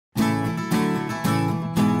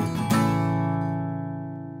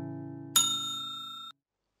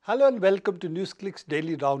Hello and welcome to NewsClick's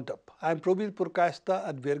Daily Roundup. I am Probir Purkashta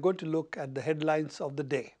and we are going to look at the headlines of the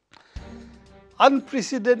day.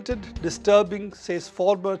 Unprecedented, disturbing, says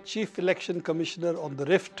former Chief Election Commissioner on the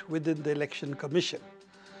rift within the Election Commission.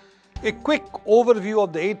 A quick overview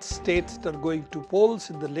of the 8 states that are going to polls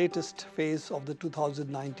in the latest phase of the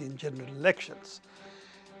 2019 general elections.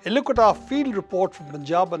 A look at our field report from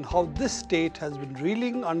Punjab on how this state has been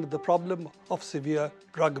reeling under the problem of severe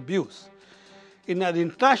drug abuse. In our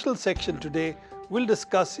international section today, we'll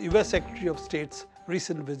discuss US Secretary of State's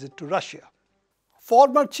recent visit to Russia.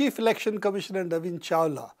 Former Chief Election Commissioner Navin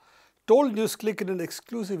Chawla told NewsClick in an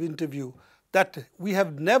exclusive interview that we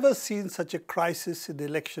have never seen such a crisis in the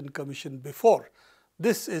Election Commission before.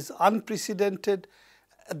 This is unprecedented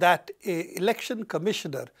that an election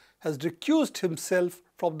commissioner has recused himself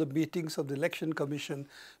from the meetings of the Election Commission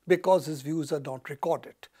because his views are not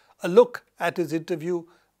recorded. A look at his interview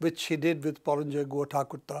which he did with Paranjoy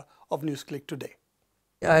Goathakurta of NewsClick today.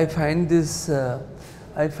 I find this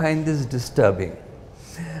disturbing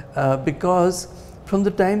because from the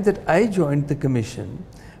time that I joined the commission,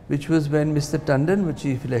 which was when Mr. Tandon was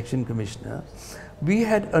Chief Election Commissioner, we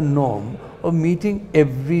had a norm of meeting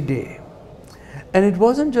every day. And it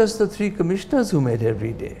wasn't just the 3 commissioners who met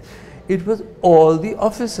every day. It was all the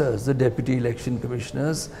officers, the Deputy Election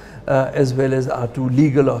Commissioners, as well as our 2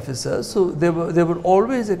 legal officers. So there were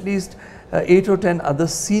always at least 8 or 10 other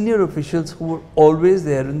senior officials who were always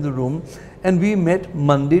there in the room, and we met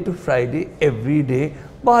Monday to Friday every day,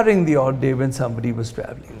 barring the odd day when somebody was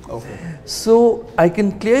traveling. Okay. So I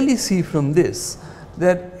can clearly see from this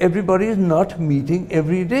that everybody is not meeting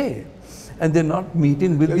every day, and they're not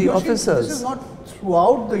meeting with the officers. This is not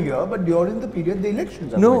throughout the year, but during the period the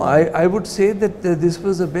elections are No, I would say that this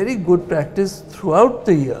was a very good practice throughout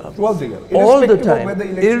the year. Throughout the year. All the time,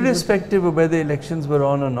 irrespective of whether elections were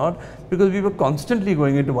on or not, because we were constantly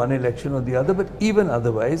going into one election or the other, but even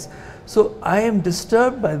otherwise. So I am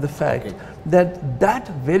disturbed by the fact that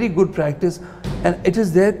very good practice, and it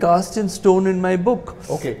is there cast in stone in my book.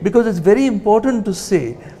 Okay. Because it's very important to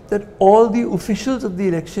say that all the officials of the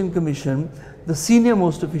Election Commission, the senior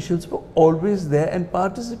most officials, were always there and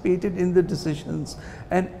participated in the decisions,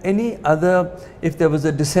 and any other, if there was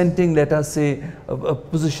a dissenting, let us say, a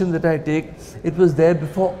position that I take, it was there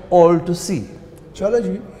before all to see. Chawla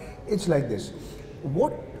ji, it's like this.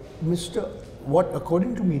 What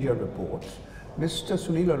according to media reports, Mr.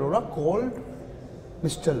 Sunil Arora called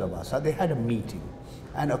Mr. Lavasa, they had a meeting,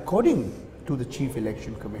 and according to the Chief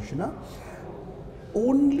Election Commissioner,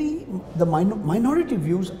 only the minority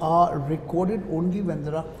views are recorded only when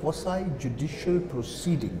there are quasi-judicial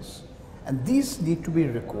proceedings, and these need to be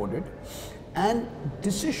recorded, and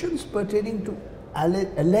decisions pertaining to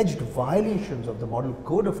alleged violations of the Model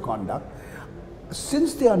Code of Conduct,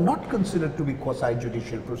 since they are not considered to be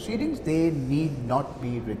quasi-judicial proceedings, they need not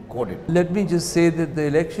be recorded. Let me just say that the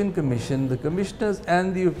Election Commission, the commissioners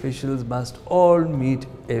and the officials must all meet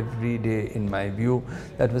every day, in my view.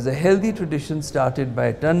 That was a healthy tradition started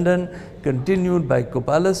by Tandon, continued by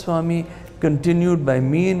Kopalaswamy, continued by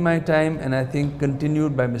me in my time, and I think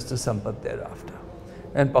continued by Mr. Sampath thereafter,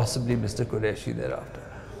 and possibly Mr. Qureshi thereafter.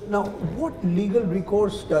 Now, what legal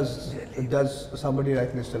recourse does somebody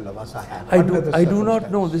like Mr. Lavasa have? I do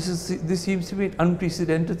not know. This seems to be an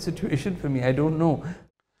unprecedented situation for me. I don't know.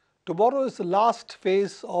 Tomorrow is the last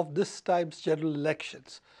phase of this time's general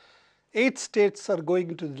elections. 8 states are going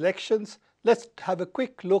into the elections. Let's have a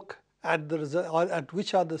quick look at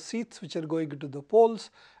which are the seats which are going into the polls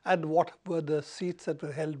and what were the seats that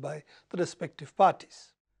were held by the respective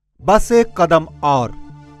parties. बस एक कदम और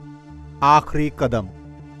आखिरी कदम।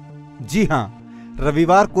 जी हां,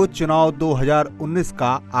 रविवार को चुनाव 2019 का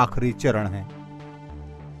आखिरी चरण है।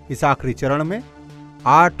 इस आखिरी चरण में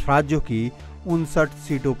 8 राज्यों की 59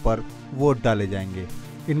 सीटों पर वोट डाले जाएंगे।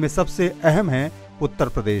 इनमें सबसे अहम है उत्तर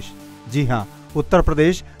प्रदेश। जी हां, उत्तर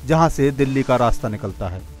प्रदेश, जहां से दिल्ली का रास्ता निकलता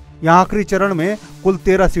है। यहां आखिरी चरण में कुल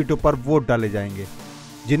 13 सीटों पर वोट डाले जाएंगे,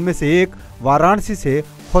 जिनमें से एक वाराणसी से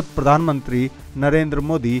खुद प्रधानमंत्री नरेंद्र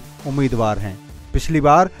मोदी उम्मीदवार हैं। पिछली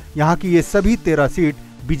बार यहां की ये सभी 13 सीट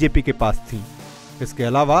बीजेपी के पास थीं। इसके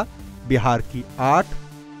अलावा बिहार की 8,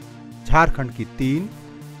 झारखंड की 3,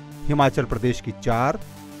 हिमाचल प्रदेश की 4,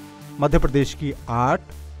 मध्य प्रदेश की 8,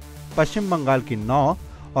 पश्चिम बंगाल की 9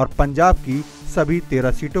 और पंजाब की सभी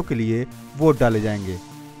 13 सीटों के लिए वोट डाले जाएंगे।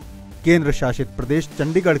 केंद्र शासित प्रदेश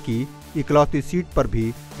चंडीगढ़ की इकलौती सीट पर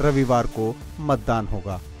भी रविवार को मतदान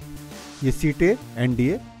होगा। ये सीटें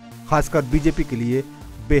एनडीए, खासकर बीजेपी के लिए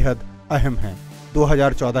बेहद अहम हैं।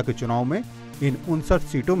 2014 के चुनाव में इन 59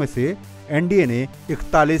 सीटों में से एनडीए ने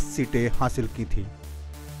 41 सीटें हासिल की थी,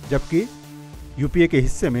 जबकि यूपीए के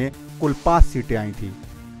हिस्से में कुल 5 सीटें आई थी।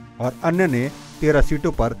 और अन्य ने 13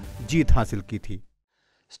 सीटों पर जीत हासिल की थी।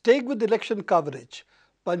 Staying with election coverage,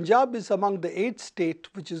 Punjab is among the 8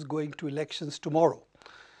 states which is going to elections tomorrow.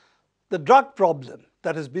 The drug problem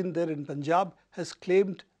that has been there in Punjab has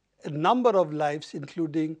claimed a number of lives,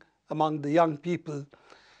 including among the young people.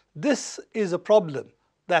 This is a problem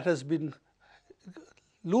that has been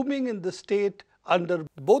looming in the state under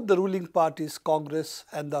both the ruling parties, Congress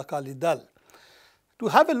and the Akali Dal. To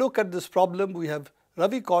have a look at this problem, we have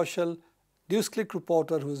Ravi Kaushal, NewsClick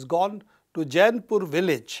reporter, who has gone to Jainpur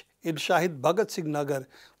village in Shahid Bhagat Singh Nagar,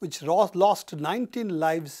 which lost 19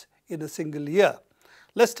 lives in a single year.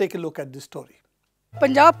 Let's take a look at this story.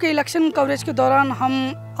 Punjab के election coverage के दौरान हम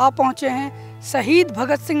आ पहुंचे हैं शहीद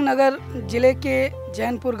भगत सिंह नगर जिले के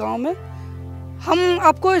जैनपुर गांव में। हम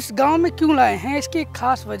आपको इस गांव में क्यों लाए हैं, इसकी एक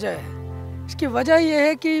खास वजह है। इसकी वजह यह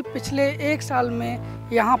है कि पिछले 1 साल में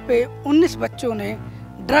यहाँ पे 19 बच्चों ने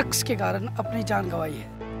ड्रग्स के कारण अपनी जान गंवाई है।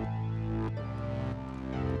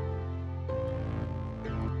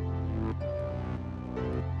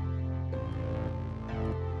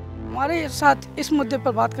 हमारे साथ इस मुद्दे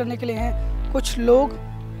पर बात करने के लिए हैं कुछ लोग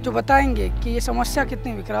जो बताएंगे कि ये समस्या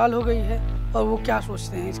कितनी विकराल हो गई है और वो क्या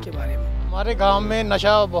सोचते हैं इसके बारे में। हमारे गांव में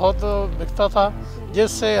नशा बहुत बिकता था,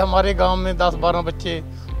 जिससे हमारे गांव में 10-12 बच्चे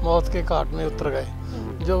मौत के घाट में उतर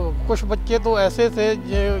गए। जो कुछ बच्चे तो ऐसे थे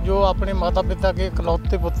जो अपने माता पिता के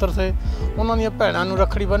इकलौते पुत्र थे, उन्होंने भैनों ਨੂੰ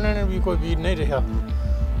ਰੱਖੜੀ ਬੰਨ੍ਹਣ भी कोई वीर नहीं रहा।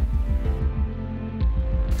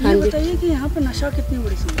 ये बताइए कि यहाँ पे नशा कितनी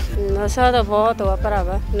बड़ी समस्या है? नशा तो बहुत हुआ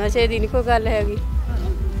भरावा, नशे दी नहीं कोई गल हैगी।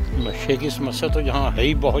 नशे की समस्या तो यहाँ है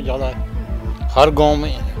ही बहुत ज़्यादा है, हर गांव में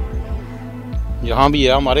है, यहाँ भी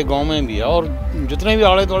है, हमारे गांव में भी है और जितने भी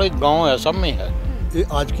आले दुआले गांव है सब में है। ये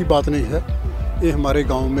आज की बात नहीं है, ये हमारे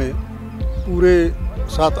गांव में पूरे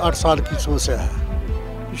 7-8 साल की समस्या है।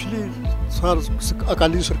 पिछली साल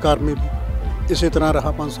अकाली सरकार में भी इसी तरह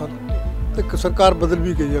रहा 5 साल, एक सरकार बदल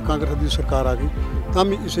भी गई है, कांग्रेस की सरकार आ गई,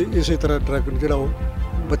 हम इसी तरह ड्रग जो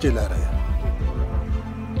बच्चे ला रहे हैं।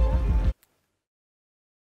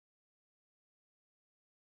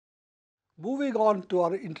 Moving on to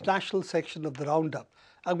our international section of the roundup,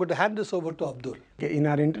 I'm going to hand this over to Abdul. Okay, in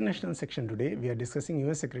our international section today, we are discussing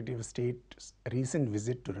US Secretary of State's recent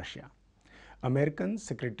visit to Russia. American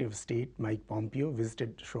Secretary of State Mike Pompeo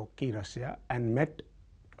visited Sochi, Russia and met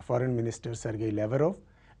Foreign Minister Sergei Lavrov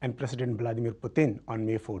and President Vladimir Putin on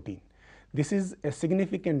May 14. This is a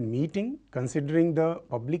significant meeting considering the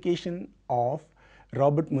publication of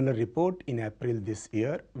Robert Mueller report in April this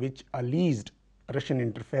year, which alleged Russian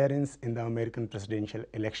interference in the American presidential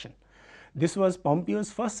election. This was Pompeo's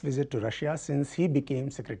first visit to Russia since he became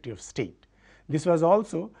Secretary of State. This was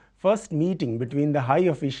also first meeting between the high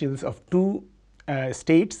officials of 2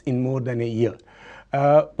 states in more than a year.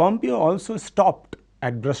 Pompeo also stopped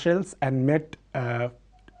at Brussels and met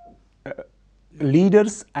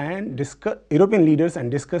leaders and European leaders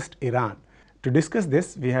and discussed Iran. To discuss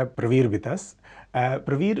this, we have Praveer with us.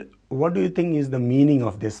 Praveer, what do you think is the meaning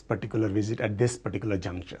of this particular visit at this particular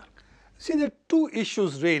juncture? See, there are 2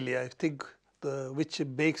 issues really, I think, which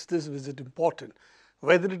makes this visit important.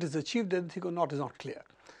 Whether it has achieved anything or not is not clear.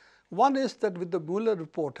 One is that with the Mueller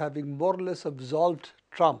report having more or less absolved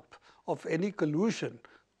Trump of any collusion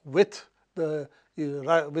with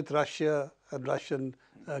Russia and Russian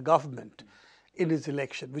government in his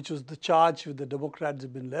election, which was the charge which the Democrats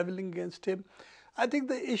have been leveling against him. I think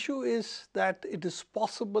the issue is that it is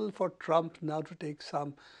possible for Trump now to take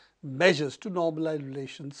some measures to normalize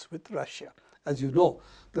relations with Russia. As you know,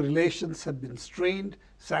 the relations have been strained,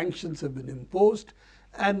 sanctions have been imposed,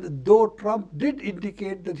 and though Trump did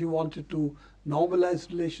indicate that he wanted to normalize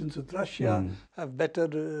relations with Russia, have better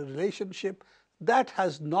relationship, that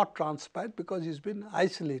has not transpired because he's been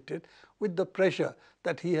isolated with the pressure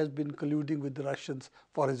that he has been colluding with the Russians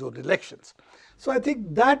for his own elections. So I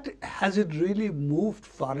think that hasn't really moved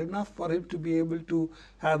far enough for him to be able to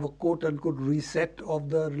have a quote-unquote reset of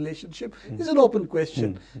the relationship. It's an open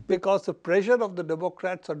question because the pressure of the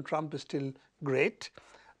Democrats on Trump is still great.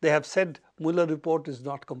 They have said Mueller report is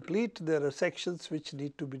not complete. There are sections which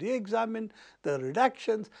need to be re-examined. There are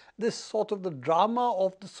redactions. This sort of the drama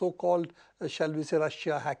of the so-called, shall we say,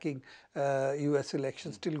 Russia hacking US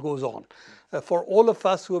election still goes on. For all of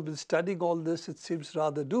us who have been studying all this, it seems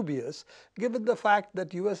rather dubious, given the fact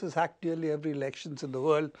that US has hacked nearly every elections in the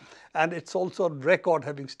world, and it's also on record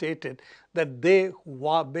having stated that they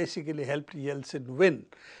basically helped Yeltsin win.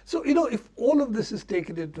 So, you know, if all of this is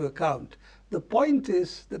taken into account, the point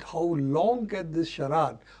is that how long can this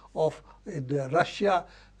charade of Russia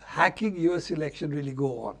hacking US election really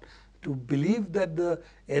go on? To believe that the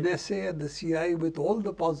NSA and the CIA with all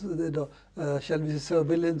the positive, shall we say,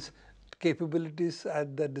 surveillance capabilities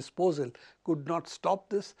at their disposal could not stop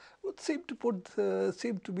this, would seem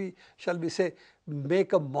to be, shall we say,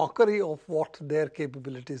 make a mockery of what their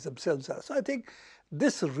capabilities themselves are. So I think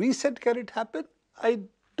this reset, can it happen? I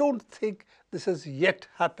don't think this has yet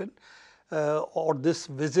happened, or this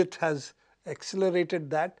visit has accelerated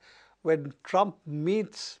that. When Trump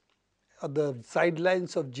meets on the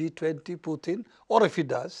sidelines of G20 Putin, or if he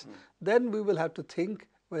does, then we will have to think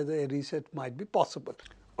whether a reset might be possible.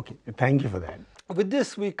 Okay, thank you for that. With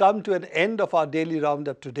this, we come to an end of our daily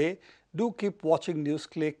roundup today. Do keep watching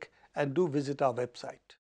NewsClick and do visit our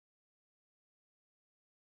website.